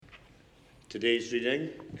Today's reading,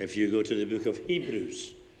 if you go to the book of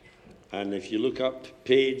Hebrews, and if you look up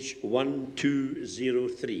page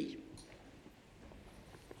 1203.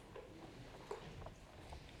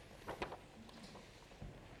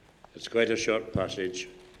 It's quite a short passage,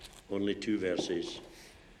 only 2 verses,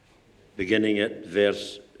 beginning at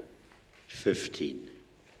verse 15.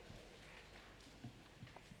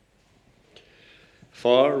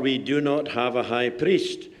 For we do not have a high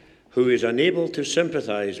priest who is unable to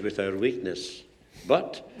sympathize with our weakness,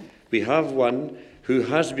 but we have one who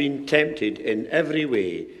has been tempted in every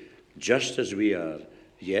way, just as we are,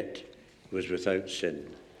 yet was without sin.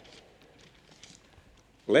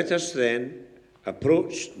 Let us then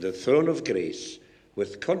approach the throne of grace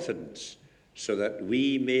with confidence, so that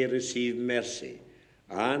we may receive mercy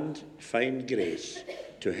and find grace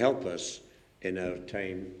to help us in our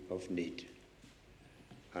time of need.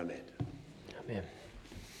 Amen. Amen.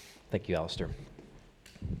 Thank you, Alistair.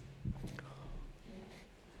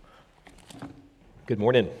 Good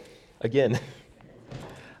morning again.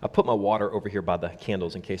 I put my water over here by the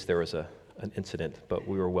candles in case there was an incident, but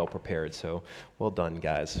we were well prepared, so well done,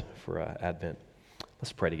 guys, for Advent.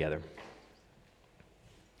 Let's pray together.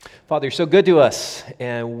 Father, you're so good to us,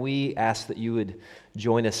 and we ask that you would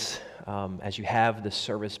join us as you have this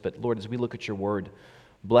service, but Lord, as we look at your word,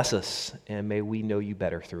 bless us, and may we know you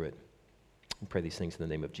better through it. We pray these things in the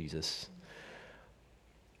name of Jesus.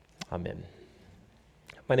 Amen.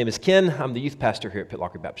 My name is Ken. I'm the youth pastor here at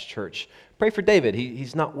Pitlochry Baptist Church. Pray for David.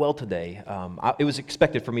 He's not well today. It was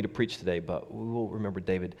expected for me to preach today, but we will remember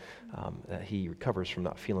David, that he recovers from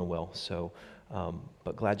not feeling well. So,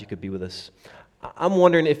 but glad you could be with us. I'm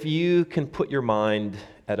wondering if you can put your mind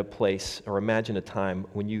at a place or imagine a time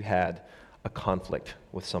when you had a conflict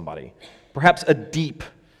with somebody, perhaps a deep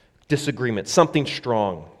disagreement, something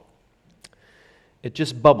strong. It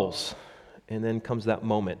just bubbles, and then comes that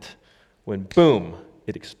moment when, boom,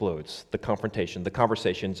 it explodes. The confrontation, the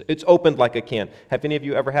conversations, it's opened like a can. Have any of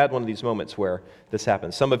you ever had one of these moments where this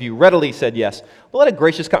happens? Some of you readily said yes. Well, what a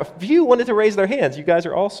gracious few wanted to raise their hands. You guys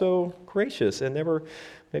are all so gracious and never,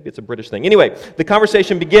 maybe it's a British thing. Anyway, the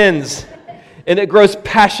conversation begins, and it grows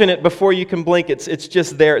passionate before you can blink. It's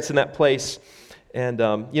just there. It's in that place. And,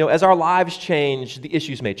 as our lives change, the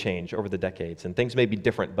issues may change over the decades, and things may be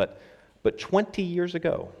different, but 20 years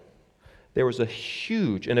ago, there was a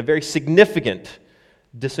huge and a very significant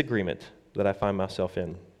disagreement that I find myself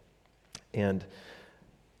in. And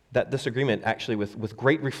that disagreement, actually, with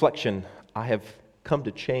great reflection, I have come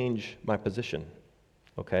to change my position,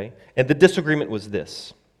 okay? And the disagreement was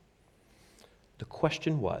this. The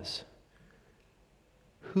question was,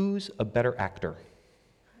 who's a better actor?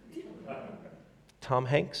 Tom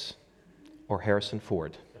Hanks or Harrison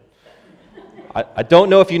Ford? I don't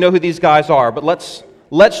know if you know who these guys are, but let's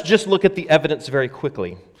just look at the evidence very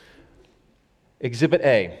quickly. Exhibit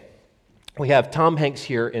A. We have Tom Hanks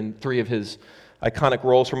here in 3 of his iconic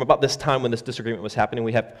roles from about this time when this disagreement was happening.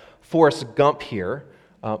 We have Forrest Gump here.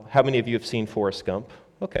 How many of you have seen Forrest Gump?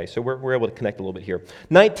 Okay, so we're able to connect a little bit here.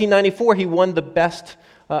 1994, he won the Best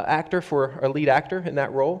Actor for a lead actor in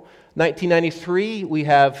that role. 1993, we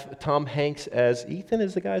have Tom Hanks as Ethan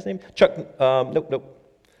is the guy's name?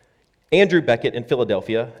 Andrew Beckett in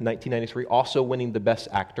Philadelphia, 1993, also winning the Best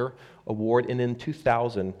Actor award, and in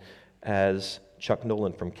 2000 as Chuck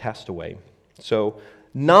Nolan from Castaway. So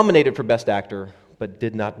nominated for Best Actor, but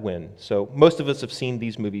did not win. So most of us have seen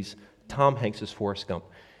these movies. Tom Hanks' Forrest Gump.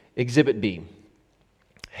 Exhibit B,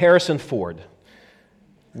 Harrison Ford.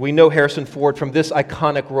 We know Harrison Ford from this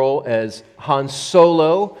iconic role as Han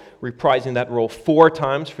Solo, reprising that role 4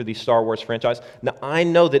 times for the Star Wars franchise. Now, I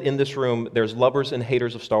know that in this room, there's lovers and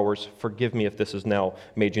haters of Star Wars. Forgive me if this has now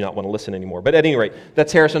made you not want to listen anymore. But at any rate,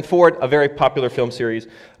 that's Harrison Ford, a very popular film series.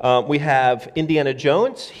 We have Indiana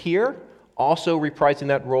Jones here, also reprising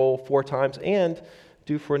that role 4 times, and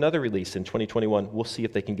due for another release in 2021. We'll see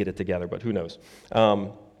if they can get it together, but who knows.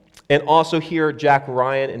 And also here, Jack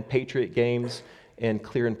Ryan in Patriot Games, and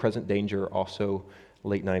Clear and Present Danger, also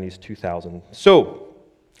late 90s, 2000. So,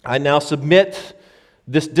 I now submit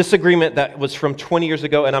this disagreement that was from 20 years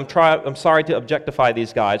ago, and I'm sorry to objectify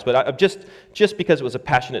these guys, but just because it was a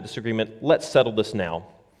passionate disagreement, let's settle this now.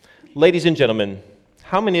 Ladies and gentlemen,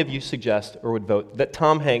 how many of you suggest or would vote that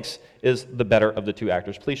Tom Hanks is the better of the 2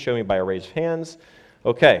 actors? Please show me by a raise of hands.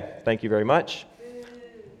 Okay, thank you very much.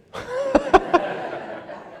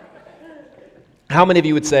 How many of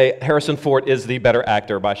you would say Harrison Ford is the better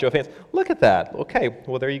actor by show of hands? Look at that. Okay,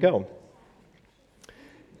 well, there you go.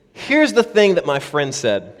 Here's the thing that my friend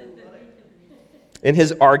said in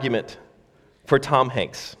his argument for Tom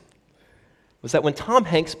Hanks, was that when Tom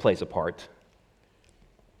Hanks plays a part,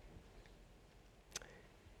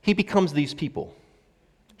 he becomes these people.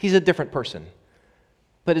 He's a different person.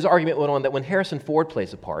 But his argument went on that when Harrison Ford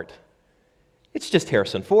plays a part, it's just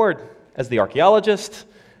Harrison Ford as the archaeologist,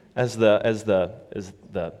 as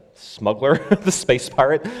the smuggler, the space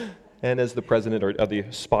pirate, and as the president or the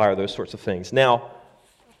spy, or those sorts of things. Now,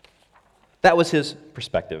 that was his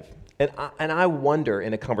perspective. And I wonder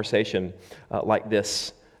in a conversation like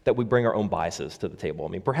this that we bring our own biases to the table. I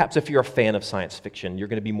mean, perhaps if you're a fan of science fiction, you're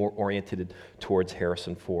going to be more oriented towards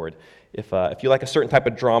Harrison Ford. If you like a certain type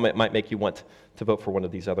of drama, it might make you want to vote for one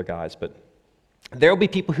of these other guys. But there will be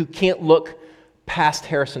people who can't look past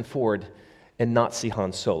Harrison Ford and not see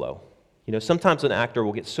Han Solo. You know, sometimes an actor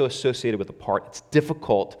will get so associated with a part, it's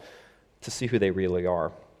difficult to see who they really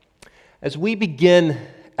are. As we begin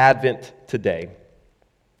Advent today,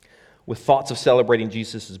 with thoughts of celebrating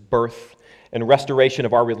Jesus' birth and restoration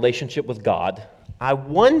of our relationship with God, I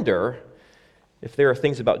wonder if there are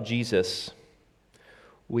things about Jesus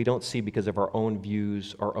we don't see because of our own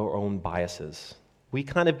views or our own biases. We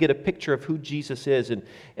kind of get a picture of who Jesus is,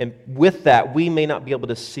 and with that, we may not be able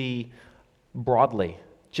to see broadly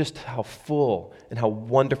just how full and how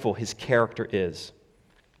wonderful his character is.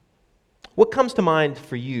 What comes to mind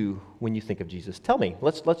for you when you think of Jesus? Tell me.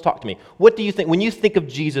 Let's talk to me. What do you think? When you think of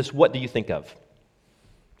Jesus, what do you think of?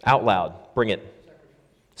 Out loud. Bring it.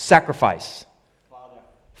 Sacrifice.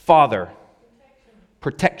 Father.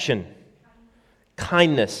 Protection.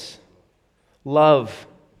 Kindness. Love.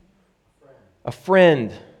 A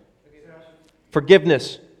friend.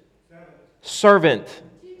 Forgiveness. Servant.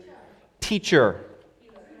 Teacher.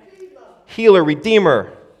 Healer.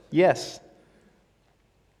 Redeemer. Yes.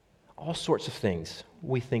 All sorts of things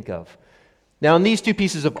we think of. Now, in these two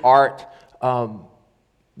pieces of art,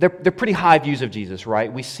 they're pretty high views of Jesus,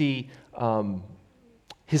 right? We see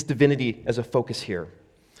his divinity as a focus here.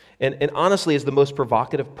 And honestly, as the most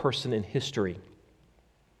provocative person in history,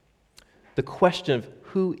 the question of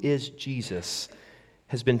who is Jesus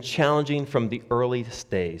has been challenging from the earliest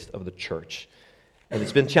days of the church. And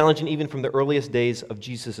it's been challenging even from the earliest days of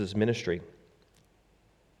Jesus' ministry.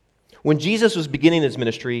 When Jesus was beginning his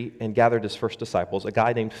ministry and gathered his first disciples, a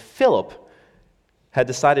guy named Philip had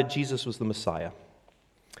decided Jesus was the Messiah.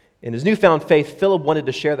 In his newfound faith, Philip wanted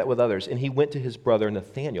to share that with others, and he went to his brother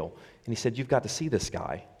Nathanael, and he said, "You've got to see this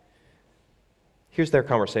guy." Here's their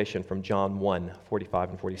conversation from John 1:45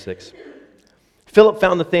 and 46. Philip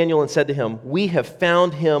found Nathanael and said to him, "We have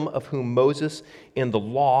found him of whom Moses and the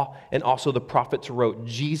law and also the prophets wrote,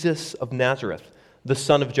 Jesus of Nazareth, the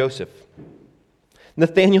son of Joseph."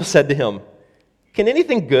 Nathanael said to him, "Can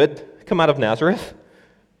anything good come out of Nazareth?"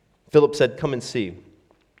 Philip said, "Come and see."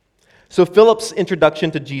 So Philip's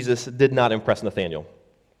introduction to Jesus did not impress Nathanael.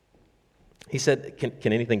 He said,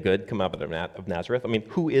 can anything good come out of Nazareth? I mean,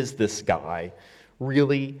 who is this guy?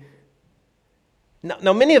 Really?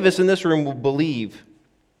 Now, many of us in this room will believe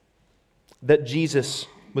that Jesus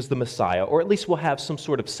was the Messiah, or at least will have some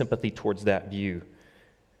sort of sympathy towards that view.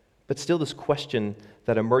 But still, this question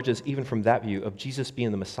that emerges even from that view of Jesus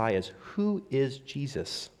being the Messiah is, who is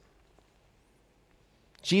Jesus?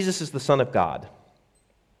 Jesus is the Son of God.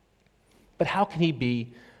 But how can he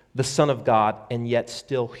be the Son of God and yet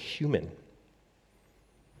still human?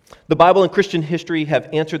 The Bible and Christian history have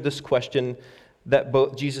answered this question that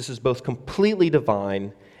Jesus is both completely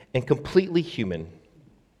divine and completely human.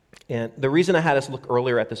 And the reason I had us look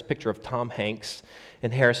earlier at this picture of Tom Hanks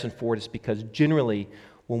and Harrison Ford is because generally,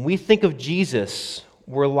 when we think of Jesus,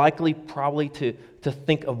 we're likely probably to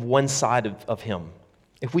think of one side of him.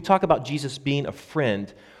 If we talk about Jesus being a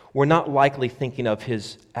friend, we're not likely thinking of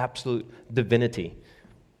his absolute divinity.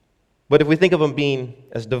 But if we think of him being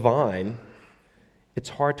as divine, it's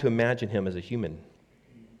hard to imagine him as a human.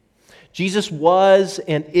 Jesus was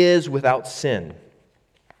and is without sin.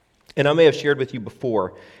 And I may have shared with you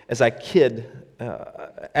before, as a kid,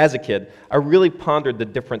 I really pondered the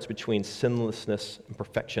difference between sinlessness and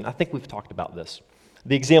perfection. I think we've talked about this.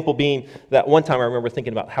 The example being that one time I remember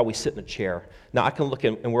thinking about how we sit in a chair. Now I can look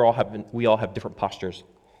and we all have different postures.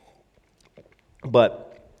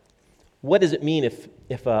 But what does it mean if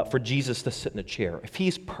for Jesus to sit in a chair? If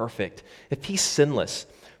he's perfect, if he's sinless,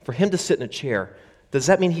 for him to sit in a chair, does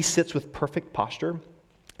that mean he sits with perfect posture?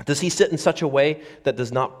 Does he sit in such a way that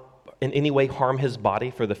does not in any way harm his body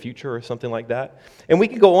for the future or something like that? And we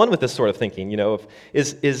can go on with this sort of thinking, you know,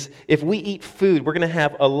 if we eat food, we're going to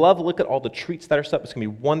have a lovely look at all the treats that are stuff. It's going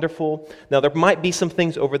to be wonderful. Now, there might be some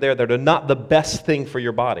things over there that are not the best thing for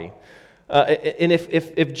your body. And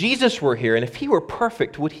if Jesus were here and if he were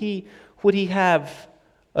perfect, would he have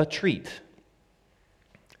a treat?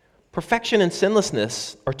 Perfection and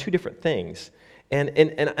sinlessness are two different things.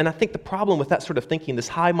 And I think the problem with that sort of thinking, this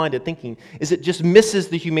high-minded thinking, is it just misses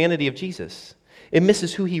the humanity of Jesus. It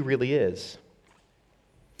misses who he really is.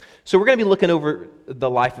 So we're going to be looking over the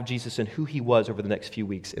life of Jesus and who he was over the next few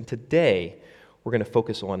weeks. And today, we're going to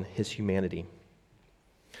focus on his humanity.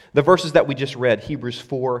 The verses that we just read, Hebrews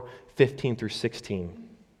 4:15 through 16.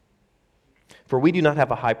 For we do not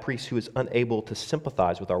have a high priest who is unable to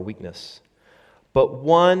sympathize with our weakness, but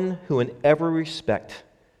one who in every respect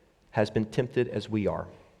has been tempted as we are,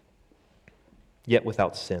 yet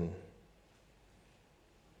without sin.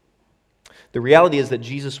 The reality is that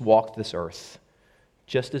Jesus walked this earth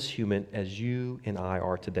just as human as you and I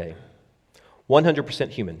are today. 100%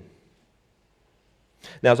 human.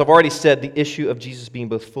 Now, as I've already said, the issue of Jesus being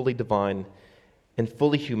both fully divine and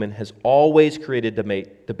fully human has always created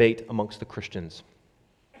debate amongst the Christians.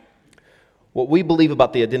 What we believe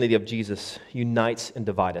about the identity of Jesus unites and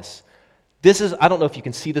divides us. I don't know if you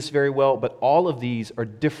can see this very well, but all of these are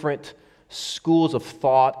different schools of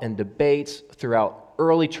thought and debates throughout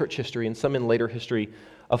early church history and some in later history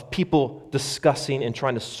of people discussing and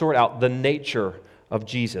trying to sort out the nature of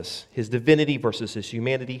Jesus, his divinity versus his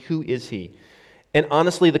humanity. Who is he? And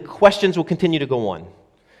honestly, the questions will continue to go on.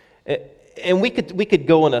 And we could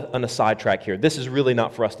go on a sidetrack here. This is really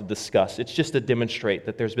not for us to discuss. It's just to demonstrate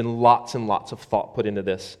that there's been lots and lots of thought put into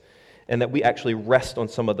this, and that we actually rest on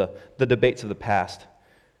some of the debates of the past.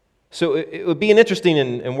 So it would be an interesting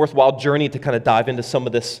and worthwhile journey to kind of dive into some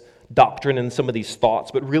of this doctrine and some of these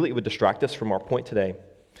thoughts, but really it would distract us from our point today.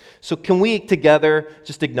 So can we together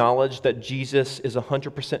just acknowledge that Jesus is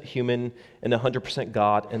 100% human and 100%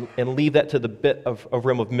 God, and leave that to the bit of a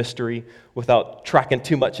realm of mystery without tracking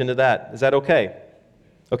too much into that? Is that okay?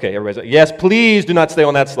 Okay, everybody's like, yes, please do not stay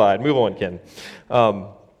on that slide. Move on, Ken.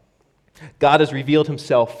 God has revealed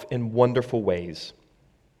himself in wonderful ways,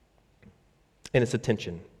 and it's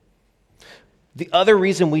attention. The other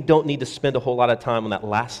reason we don't need to spend a whole lot of time on that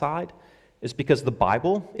last side is because the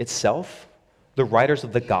Bible itself, the writers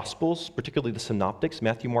of the Gospels, particularly the Synoptics,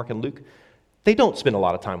 Matthew, Mark, and Luke, they don't spend a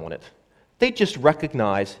lot of time on it. They just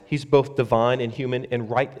recognize he's both divine and human and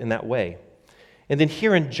right in that way. And then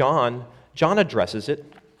here in John addresses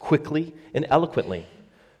it quickly and eloquently.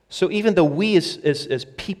 So even though we as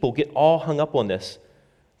people get all hung up on this,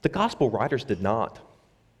 the Gospel writers did not.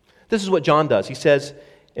 This is what John does. He says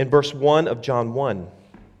in verse 1 of John 1,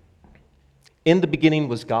 "In the beginning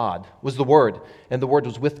was God, was the Word, and the Word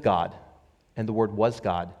was with God, and the Word was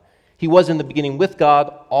God. He was in the beginning with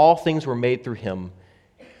God. All things were made through him,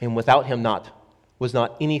 and without him was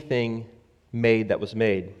not anything made that was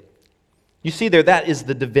made." You see there, that is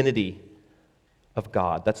the divinity of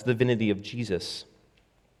God. That's the divinity of Jesus.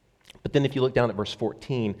 But then if you look down at verse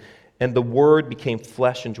 14, "And the Word became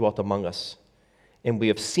flesh and dwelt among us, and we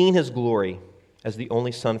have seen his glory as the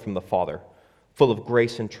only Son from the Father, full of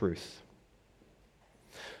grace and truth."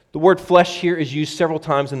 The word flesh here is used several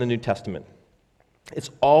times in the New Testament. It's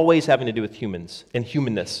always having to do with humans and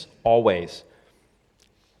humanness, always.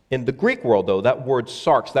 In the Greek world, though, that word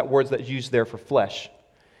sarx, that word that's used there for flesh,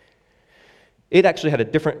 it actually had a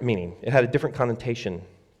different meaning. It had a different connotation,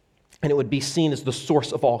 and it would be seen as the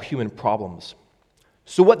source of all human problems.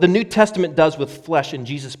 So what the New Testament does with flesh and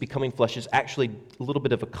Jesus becoming flesh is actually a little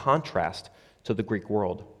bit of a contrast to the Greek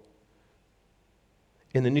world.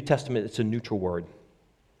 In the New Testament, it's a neutral word.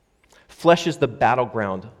 Flesh is the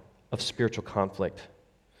battleground of spiritual conflict.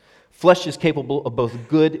 Flesh is capable of both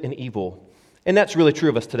good and evil, and that's really true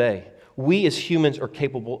of us today. We as humans are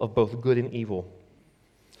capable of both good and evil.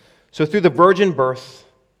 So through the virgin birth,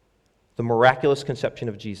 the miraculous conception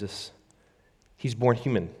of Jesus, he's born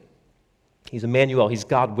human. He's Emmanuel, he's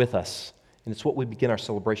God with us, and it's what we begin our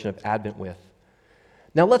celebration of Advent with.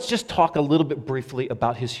 Now let's just talk a little bit briefly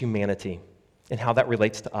about his humanity and how that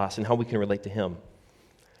relates to us and how we can relate to him.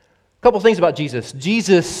 A couple things about Jesus.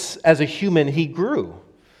 Jesus, as a human, he grew.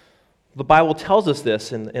 The Bible tells us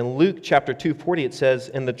this. In Luke chapter 2:40, it says,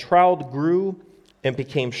 "And the child grew and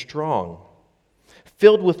became strong,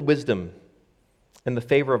 filled with wisdom, and the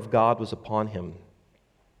favor of God was upon him."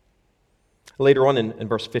 Later on in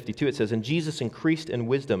verse 52, it says, "And Jesus increased in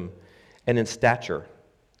wisdom and in stature,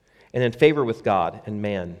 and in favor with God and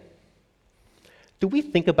man." Do we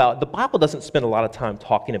think about, the Bible doesn't spend a lot of time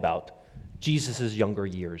talking about Jesus' younger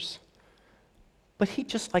years. But he,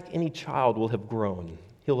 just like any child, will have grown.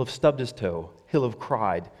 He'll have stubbed his toe. He'll have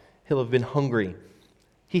cried. He'll have been hungry.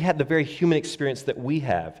 He had the very human experience that we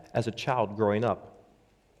have as a child growing up.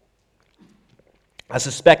 I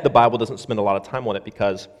suspect the Bible doesn't spend a lot of time on it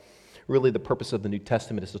because really the purpose of the New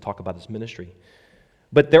Testament is to talk about his ministry.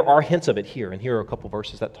 But there are hints of it here, and here are a couple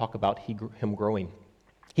verses that talk about him growing.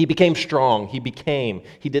 He became strong. He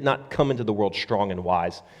did not come into the world strong and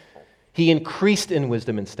wise. He increased in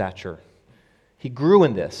wisdom and stature. He grew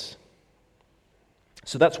in this.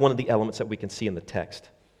 So that's one of the elements that we can see in the text.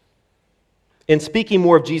 In speaking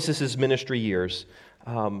more of Jesus' ministry years,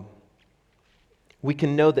 we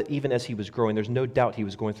can know that even as he was growing, there's no doubt he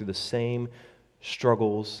was going through the same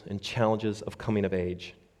struggles and challenges of coming of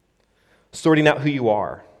age. Sorting out who you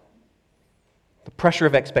are, the pressure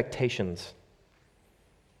of expectations.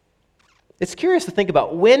 It's curious to think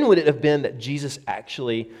about, when would it have been that Jesus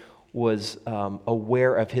actually was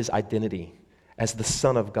aware of his identity as the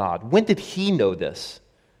Son of God? When did he know this?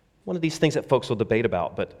 One of these things that folks will debate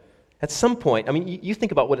about, but at some point, I mean, you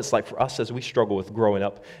think about what it's like for us as we struggle with growing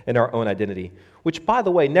up in our own identity, which, by the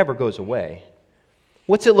way, never goes away.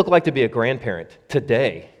 What's it look like to be a grandparent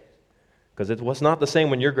today? Because it was not the same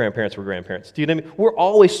when your grandparents were grandparents. Do you know what I mean? We're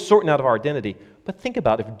always sorting out of our identity. But think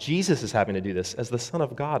about if Jesus is having to do this as the Son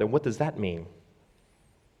of God, and what does that mean?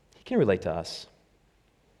 He can relate to us.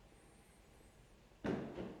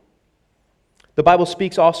 The Bible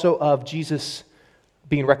speaks also of Jesus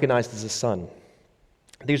being recognized as a son.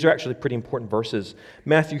 These are actually pretty important verses.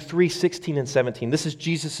 Matthew 3:16 and 17. This is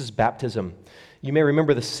Jesus' baptism. You may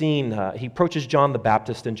remember the scene. He approaches John the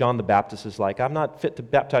Baptist, and John the Baptist is like, I'm not fit to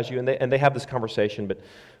baptize you. And they have this conversation,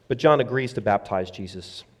 but John agrees to baptize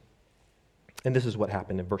Jesus. And this is what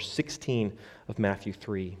happened in verse 16 of Matthew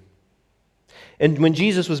 3. And when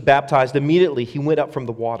Jesus was baptized, immediately he went up from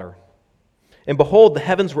the water. And behold, the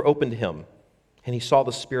heavens were opened to him, and he saw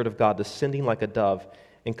the Spirit of God descending like a dove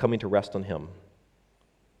and coming to rest on him.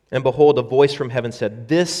 And behold, a voice from heaven said,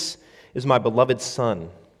 "This is my beloved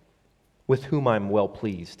Son, with whom I am well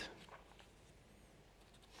pleased."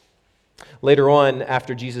 Later on,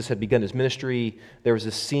 after Jesus had begun his ministry, there was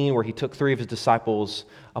a scene where he took 3 of his disciples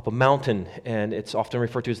up a mountain, and it's often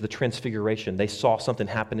referred to as the Transfiguration. They saw something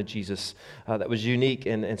happen to Jesus that was unique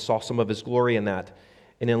and saw some of his glory in that.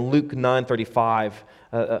 And in Luke 9:35,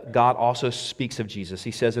 God also speaks of Jesus.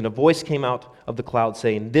 He says, "And a voice came out of the cloud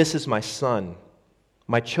saying, 'This is my Son,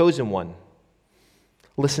 my chosen one.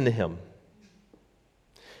 Listen to him.'"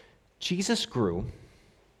 Jesus grew,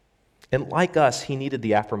 and like us, he needed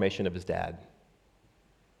the affirmation of his dad.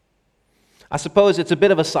 I suppose it's a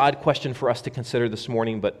bit of a side question for us to consider this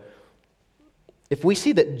morning, but if we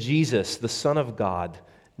see that Jesus, the Son of God,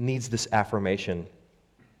 needs this affirmation,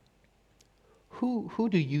 who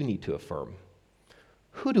do you need to affirm?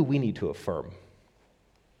 Who do we need to affirm?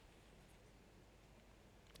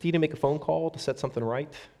 Do you need to make a phone call to set something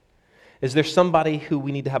right? Is there somebody who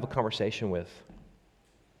we need to have a conversation with?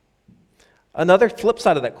 Another flip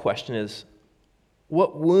side of that question is,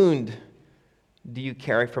 what wound do you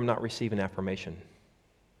carry from not receiving affirmation?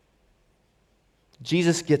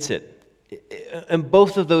 Jesus gets it. And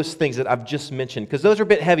both of those things that I've just mentioned, because those are a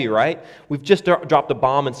bit heavy, right? We've just dropped a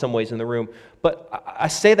bomb in some ways in the room. But I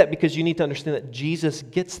say that because you need to understand that Jesus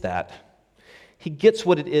gets that. He gets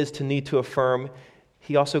what it is to need to affirm.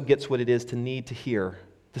 He also gets what it is to need to hear,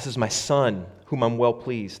 "This is my Son, whom I'm well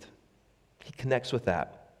pleased." He connects with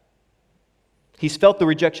that. He's felt the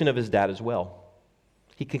rejection of his dad as well.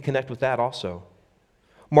 He can connect with that also.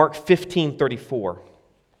 Mark 15:34.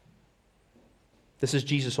 This is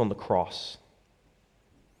Jesus on the cross.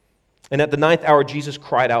 "And at the 9th hour, Jesus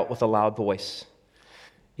cried out with a loud voice,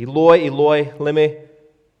 'Eloi, Eloi, lema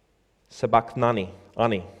sabachthani,'"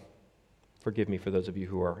 Ani. Forgive me for those of you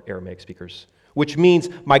who are Aramaic speakers. Which means,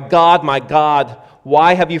 my God,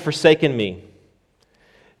 why have you forsaken me?"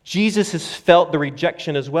 Jesus has felt the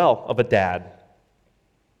rejection as well of a dad.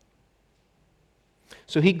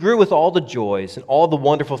 So he grew with all the joys and all the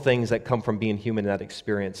wonderful things that come from being human in that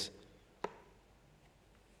experience.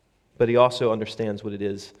 But he also understands what it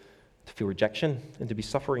is to feel rejection and to be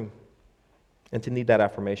suffering and to need that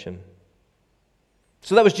affirmation.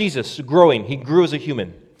 So that was Jesus growing. He grew as a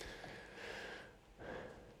human.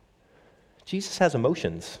 Jesus has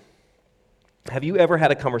emotions. Have you ever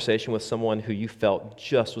had a conversation with someone who you felt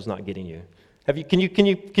just was not getting you? Can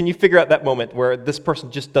you figure out that moment where this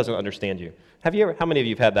person just doesn't understand you? Have you ever? How many of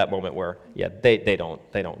you have had that moment where, yeah, they don't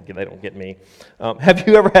get me? Have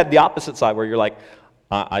you ever had the opposite side where you're like,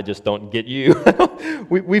 I just don't get you?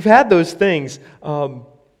 We've had those things.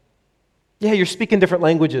 You're speaking different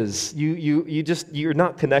languages. You're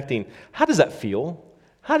not connecting. How does that feel?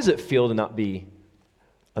 How does it feel to not be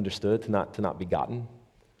understood, to not be gotten?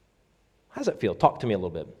 How does that feel? Talk to me a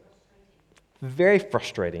little bit. Very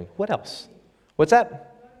frustrating. What else? What's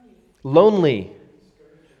that? Lonely.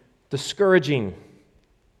 Discouraging.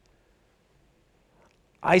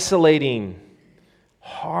 Isolating.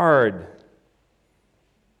 Hard.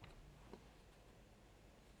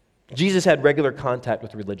 Jesus had regular contact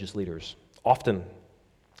with religious leaders, often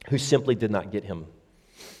who simply did not get him.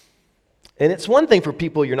 And it's one thing for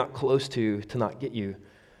people you're not close to not get you,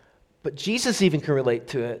 but Jesus even can relate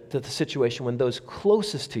to the situation when those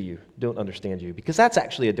closest to you don't understand you, because that's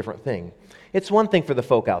actually a different thing. It's one thing for the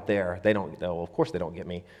folk out there, of course they don't get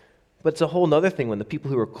me, but it's a whole other thing when the people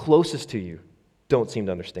who are closest to you don't seem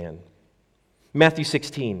to understand. Matthew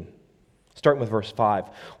 16, starting with verse 5.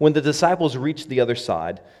 When the disciples reached the other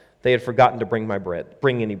side, they had forgotten to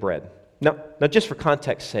bring any bread. Now, just for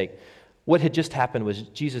context's sake, what had just happened was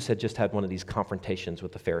Jesus had just had one of these confrontations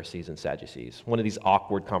with the Pharisees and Sadducees, one of these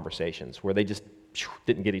awkward conversations where they just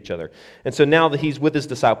didn't get each other. And so now that he's with his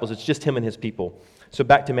disciples, it's just him and his people. So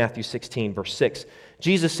back to Matthew 16, verse 6.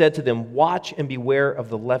 Jesus said to them, "Watch and beware of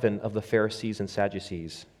the leaven of the Pharisees and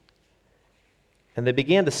Sadducees." And they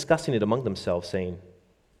began discussing it among themselves, saying,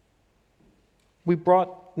 "We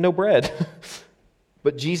brought no bread."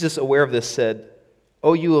 But Jesus, aware of this, said,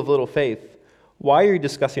 "O you of little faith, why are you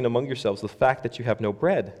discussing among yourselves the fact that you have no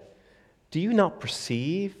bread? Do you not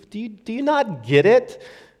perceive? Do you not get it?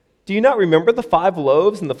 Do you not remember the 5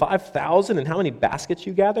 loaves and the 5,000 and how many baskets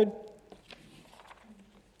you gathered?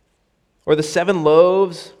 Or the 7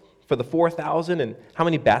 loaves for the 4,000 and how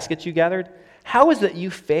many baskets you gathered? How is it you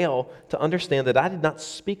fail to understand that I did not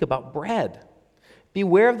speak about bread?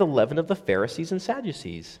 Beware of the leaven of the Pharisees and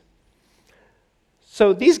Sadducees."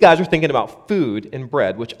 So these guys are thinking about food and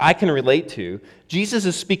bread, which I can relate to. Jesus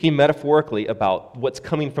is speaking metaphorically about what's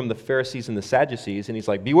coming from the Pharisees and the Sadducees, and he's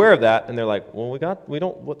like, beware of that. And they're like, well,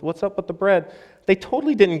 what's up with the bread? They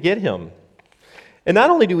totally didn't get him. And not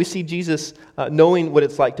only do we see Jesus knowing what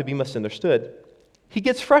it's like to be misunderstood, he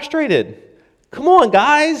gets frustrated. Come on,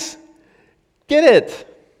 guys, get it.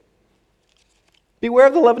 Beware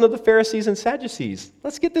of the leaven of the Pharisees and Sadducees.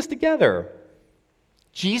 Let's get this together.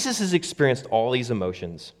 Jesus has experienced all these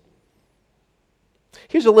emotions.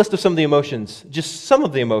 Here's a list of some of the emotions, just some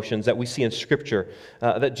of the emotions that we see in Scripture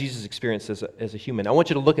that Jesus experienced as a human. I want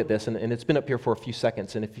you to look at this, and it's been up here for a few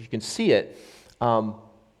seconds, and if you can see it,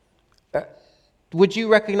 would you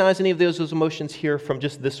recognize any of those emotions here from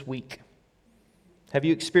just this week? Have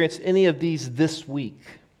you experienced any of these this week?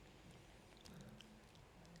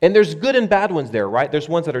 And there's good and bad ones there, right? There's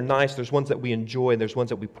ones that are nice, there's ones that we enjoy, and there's ones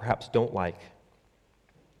that we perhaps don't like.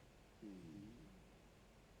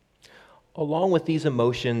 Along with these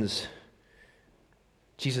emotions,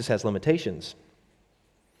 Jesus has limitations.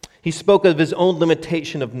 He spoke of his own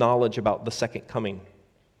limitation of knowledge about the second coming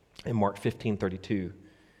in Mark 15:32.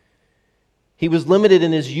 He was limited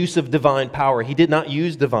in his use of divine power. He did not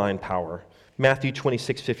use divine power, Matthew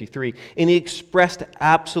 26:53, and he expressed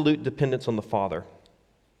absolute dependence on the Father.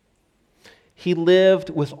 He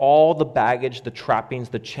lived with all the baggage, the trappings,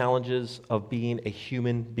 the challenges of being a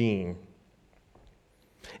human being.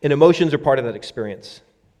 And emotions are part of that experience.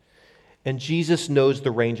 And Jesus knows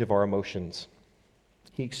the range of our emotions.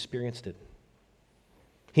 He experienced it.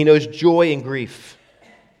 He knows joy and grief,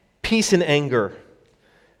 peace and anger,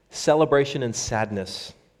 celebration and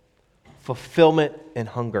sadness, fulfillment and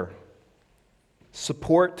hunger,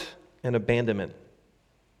 support and abandonment.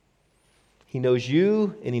 He knows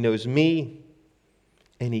you and he knows me,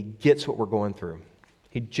 and he gets what we're going through.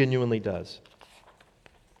 He genuinely does.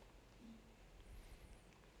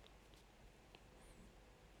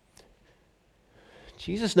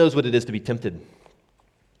 Jesus knows what it is to be tempted.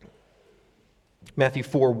 Matthew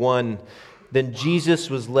 4:1, then Jesus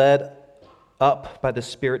was led up by the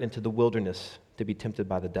Spirit into the wilderness to be tempted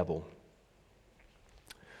by the devil.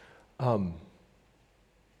 How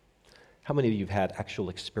many of you have had actual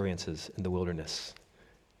experiences in the wilderness?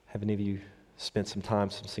 Have any of you spent some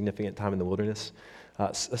significant time in the wilderness?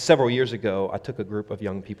 Several years ago, I took a group of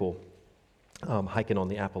young people hiking on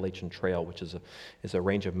the Appalachian Trail, which is a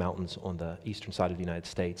range of mountains on the eastern side of the United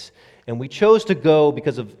States. And we chose to go,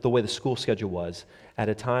 because of the way the school schedule was, at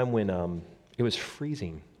a time when it was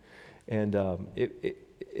freezing. And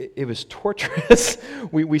it was torturous.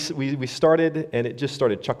 We started, and it just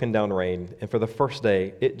started chucking down rain. And for the first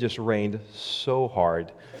day, it just rained so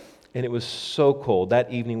hard. And it was so cold.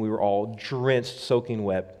 That evening, we were all drenched, soaking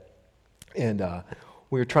wet. And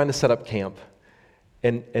we were trying to set up camp.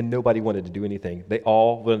 And nobody wanted to do anything. They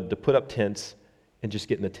all wanted to put up tents and just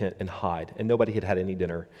get in the tent and hide. And nobody had had any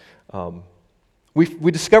dinner.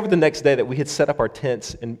 We discovered the next day that we had set up our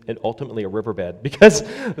tents in ultimately a riverbed because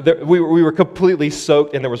we were completely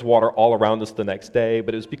soaked and there was water all around us the next day.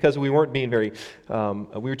 But it was because we weren't being we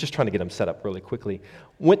were just trying to get them set up really quickly.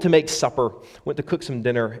 Went to make supper, went to cook some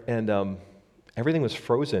dinner, and everything was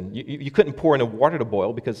frozen. You couldn't pour in water to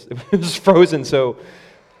boil because it was frozen. So...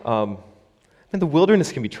 and the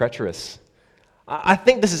wilderness can be treacherous. I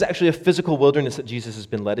think this is actually a physical wilderness that Jesus has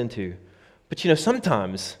been led into. But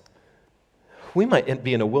sometimes we might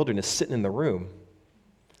be in a wilderness sitting in the room.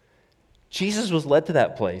 Jesus was led to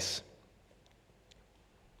that place.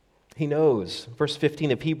 He knows. Verse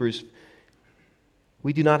 15 of Hebrews,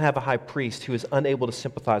 we do not have a high priest who is unable to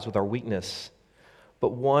sympathize with our weakness,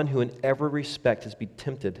 but one who in every respect has been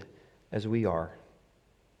tempted as we are,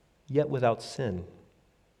 yet without sin.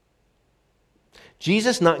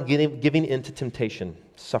 Jesus not giving in to temptation,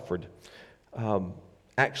 suffered,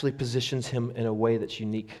 actually positions him in a way that's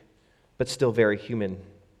unique, but still very human.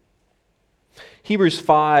 Hebrews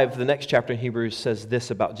 5, the next chapter in Hebrews, says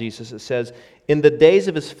this about Jesus. It says, in the days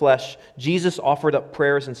of his flesh, Jesus offered up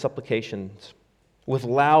prayers and supplications with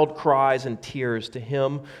loud cries and tears to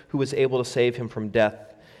him who was able to save him from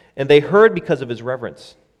death. And they heard because of his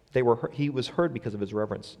reverence. He was heard because of his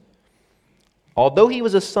reverence. Although he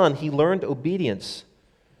was a son, he learned obedience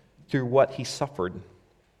through what he suffered.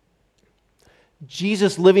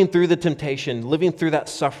 Jesus living through the temptation, living through that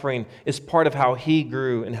suffering is part of how he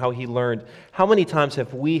grew and how he learned. How many times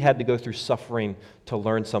have we had to go through suffering to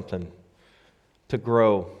learn something, to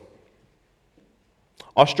grow?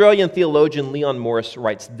 Australian theologian Leon Morris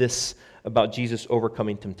writes this about Jesus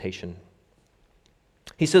overcoming temptation.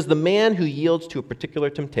 He says, the man who yields to a particular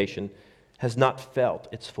temptation has not felt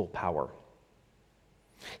its full power.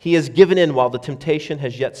 He has given in while the temptation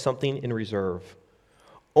has yet something in reserve.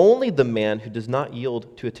 Only the man who does not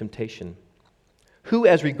yield to a temptation, who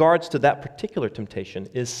as regards to that particular temptation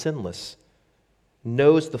is sinless,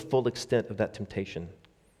 knows the full extent of that temptation.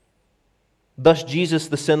 Thus, Jesus,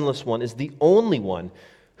 the sinless one, is the only one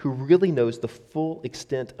who really knows the full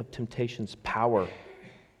extent of temptation's power.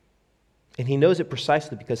 And he knows it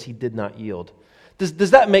precisely because he did not yield.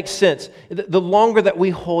 Does that make sense? The longer that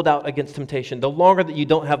we hold out against temptation, the longer that you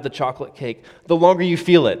don't have the chocolate cake, the longer you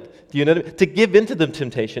feel it. Do you know? To give into the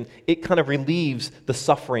temptation, it kind of relieves the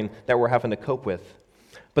suffering that we're having to cope with.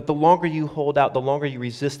 But the longer you hold out, the longer you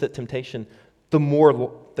resist that temptation, the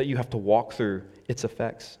more that you have to walk through its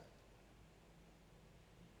effects.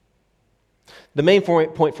 The main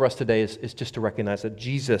point for us today is just to recognize that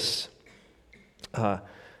Jesus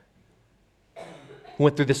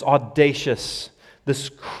went through this audacious, this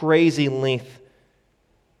crazy length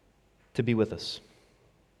to be with us.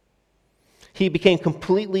 He became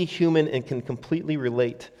completely human and can completely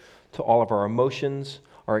relate to all of our emotions,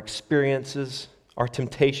 our experiences, our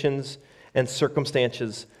temptations, and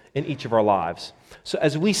circumstances in each of our lives. So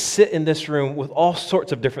as we sit in this room with all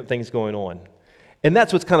sorts of different things going on, and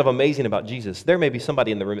that's what's kind of amazing about Jesus. There may be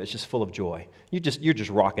somebody in the room that's just full of joy. You're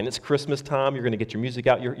just rocking. It's Christmas time. You're going to get your music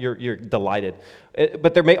out. You're delighted.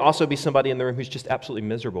 But there may also be somebody in the room who's just absolutely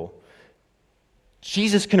miserable.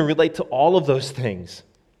 Jesus can relate to all of those things.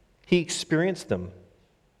 He experienced them.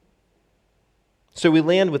 So we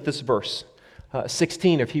land with this verse,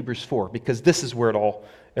 16 of Hebrews 4, because this is where it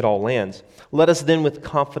all lands. Let us then with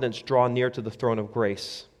confidence draw near to the throne of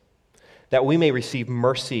grace, that we may receive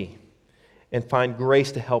mercy and find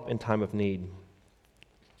grace to help in time of need.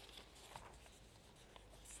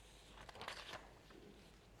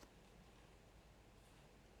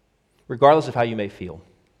 Regardless of how you may feel,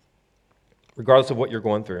 regardless of what you're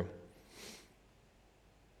going through,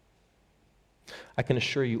 I can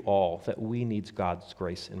assure you all that we need God's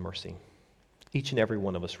grace and mercy. Each and every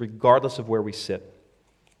one of us, regardless of where we sit.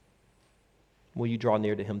 Will you draw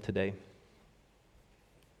near to him today?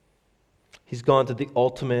 He's gone to the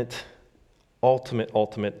ultimate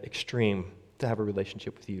extreme to have a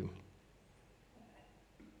relationship with you.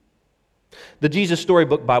 The Jesus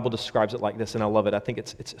Storybook Bible describes it like this, and I love it. I think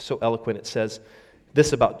it's so eloquent. It says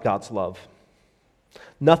this about God's love.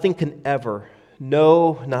 Nothing can ever,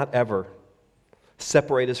 no, not ever,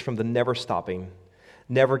 separate us from the never stopping,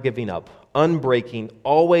 never giving up, unbreaking,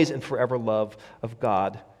 always and forever love of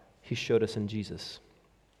God he showed us in Jesus.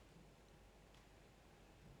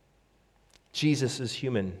 Jesus is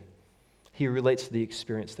human. He relates to the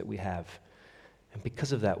experience that we have. And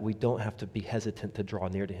because of that, we don't have to be hesitant to draw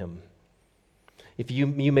near to him. If you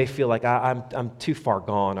may feel like, I'm too far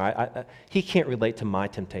gone, he can't relate to my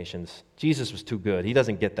temptations. Jesus was too good. He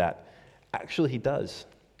doesn't get that. Actually, he does.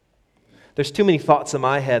 There's too many thoughts in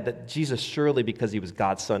my head that Jesus, surely because he was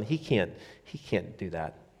God's son, he can't do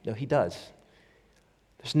that. No, he does.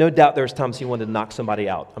 There's no doubt there's times he wanted to knock somebody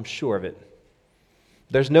out. I'm sure of it.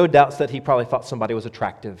 There's no doubts that he probably thought somebody was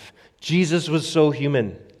attractive. Jesus was so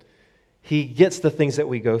human. He gets the things that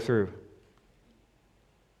we go through.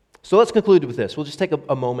 So let's conclude with this. We'll just take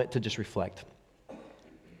a moment to just reflect.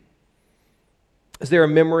 Is there a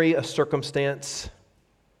memory, a circumstance,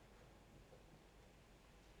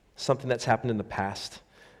 something that's happened in the past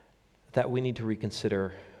that we need to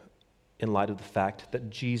reconsider in light of the fact that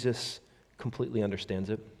Jesus completely understands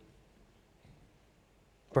it.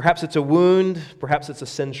 Perhaps it's a wound, perhaps it's a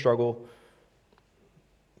sin struggle,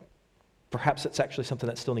 perhaps it's actually something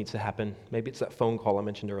that still needs to happen. Maybe it's that phone call I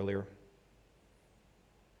mentioned earlier.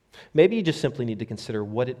 Maybe you just simply need to consider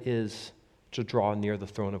what it is to draw near the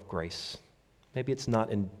throne of grace. Maybe it's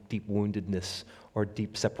not in deep woundedness or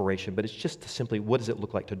deep separation, but it's just simply, what does it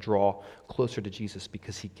look like to draw closer to Jesus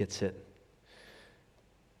because he gets it?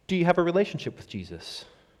 Do you have a relationship with Jesus?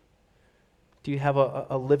 Do you have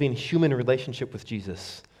a living human relationship with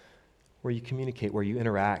Jesus where you communicate, where you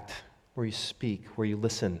interact, where you speak, where you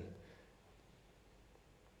listen?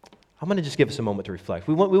 I'm going to just give us a moment to reflect.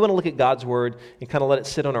 We want to look at God's word and kind of let it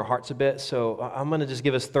sit on our hearts a bit. So I'm going to just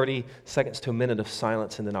give us 30 seconds to a minute of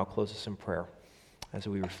silence, and then I'll close us in prayer as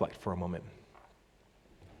we reflect for a moment.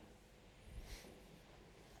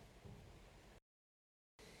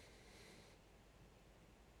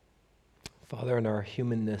 Father, in our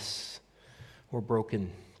humanness, we're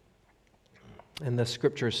broken. And the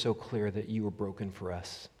scripture is so clear that you were broken for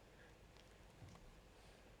us.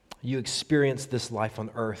 You experienced this life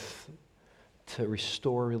on earth to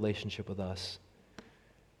restore a relationship with us.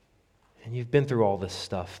 And you've been through all this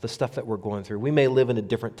stuff, the stuff that we're going through. We may live in a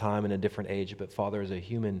different time and a different age, but Father, as a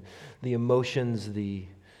human, the emotions, the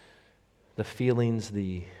feelings,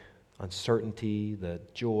 the uncertainty, the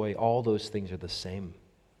joy, all those things are the same.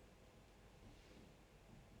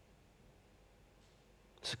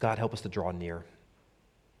 So God, help us to draw near.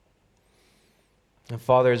 And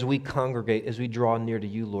Father, as we congregate, as we draw near to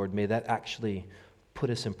you, Lord, may that actually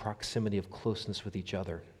put us in proximity of closeness with each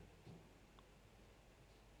other.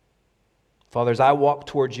 Father, as I walk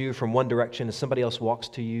towards you from one direction, as somebody else walks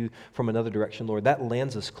to you from another direction, Lord, that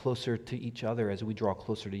lands us closer to each other as we draw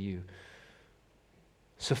closer to you.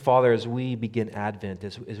 So, Father, as we begin Advent,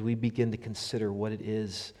 as we begin to consider what it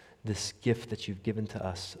is, this gift that you've given to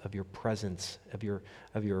us of your presence, of your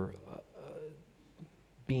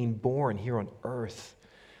being born here on earth,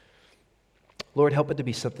 Lord, help it to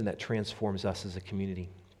be something that transforms us as a community.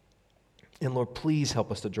 And Lord, please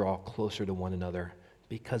help us to draw closer to one another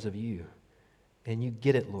because of you. And you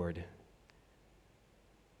get it, Lord.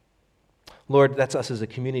 Lord, that's us as a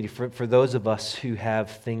community. For those of us who have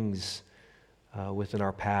things within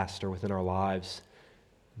our past or within our lives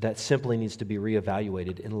that simply needs to be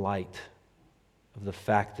reevaluated in light of the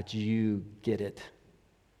fact that you get it.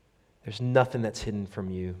 There's nothing that's hidden from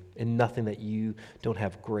you and nothing that you don't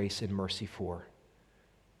have grace and mercy for.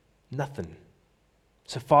 Nothing.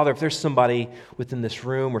 So, Father, if there's somebody within this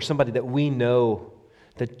room or somebody that we know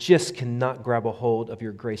that just cannot grab a hold of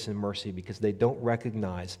your grace and mercy because they don't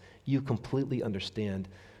recognize you completely understand,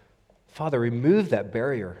 Father, remove that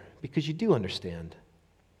barrier because you do understand.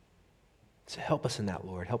 So help us in that,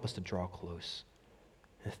 Lord. Help us to draw close.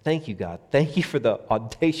 And thank you, God. Thank you for the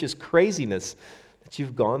audacious craziness that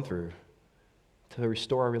you've gone through to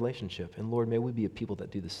restore our relationship. And Lord, may we be a people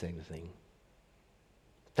that do the same thing.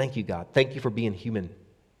 Thank you, God. Thank you for being human.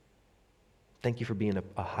 Thank you for being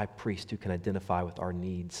a high priest who can identify with our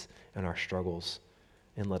needs and our struggles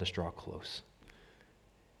and let us draw close.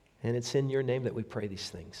 And it's in your name that we pray these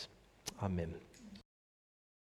things. Amen.